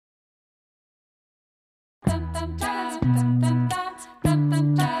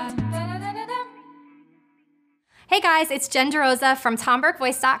Hey guys, it's Jen DeRosa from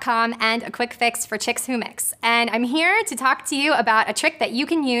TomBurkeVoice.com and A Quick Fix for Chicks Who Mix. And I'm here to talk to you about a trick that you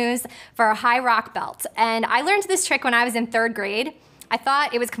can use for a high rock belt. And I learned this trick when I was in 3rd grade. I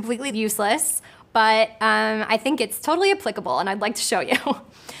thought it was completely useless, but I think it's totally applicable and I'd like to show you.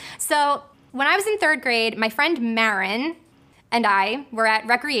 So when I was in 3rd grade, my friend Marin and I were at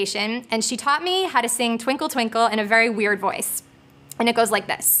recreation and she taught me how to sing Twinkle Twinkle in a very weird voice. And it goes like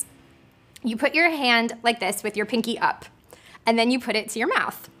this. You put your hand like this with your pinky up, and then you put it to your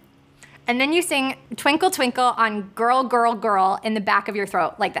mouth. And then you sing Twinkle Twinkle on Girl, Girl, Girl in the back of your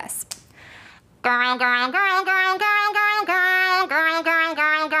throat like this. Girl, girl, girl, girl, girl, girl, girl, girl, girl,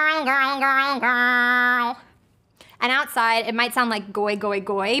 girl, girl, girl, girl, girl. And outside, it might sound like goy, goy,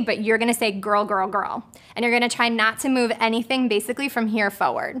 goy, but you're gonna say girl, girl, girl. And you're gonna try not to move anything basically from here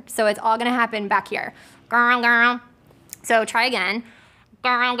forward. So it's all gonna happen back here. Girl, girl. So try again.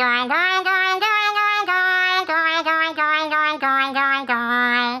 Girl, girl, girl, girl, girl, girl, girl, girl, girl, girl, girl, girl, girl,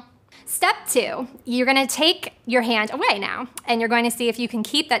 girl. Step 2, you're gonna take your hand away now, and you're going to see if you can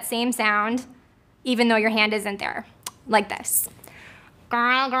keep that same sound even though your hand isn't there, like this.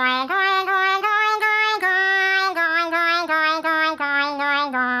 Girl, girl, girl, girl, girl, girl, girl, girl, girl, girl, girl, girl,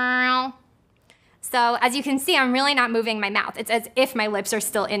 girl, girl. So as you can see, I'm really not moving my mouth. It's as if my lips are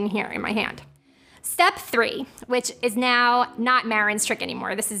still in here in my hand. Step 3, which is now not Marin's trick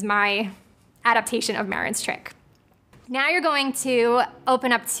anymore. This is my adaptation of Marin's trick. Now you're going to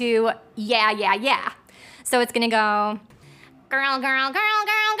open up to yeah, yeah, yeah. So it's gonna go, girl, girl, girl, girl, girl,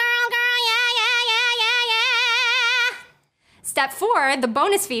 girl, yeah, yeah, yeah, yeah, yeah. Step 4, the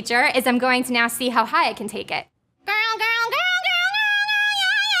bonus feature, is I'm going to now see how high I can take it. Girl, girl, girl, girl, girl, girl,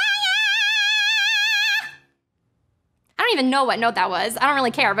 yeah, yeah, yeah. I don't even know what note that was. I don't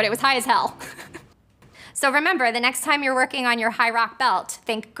really care, but it was high as hell. So remember, the next time you're working on your high rock belt,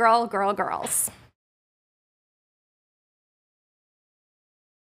 think girl, girl, girls.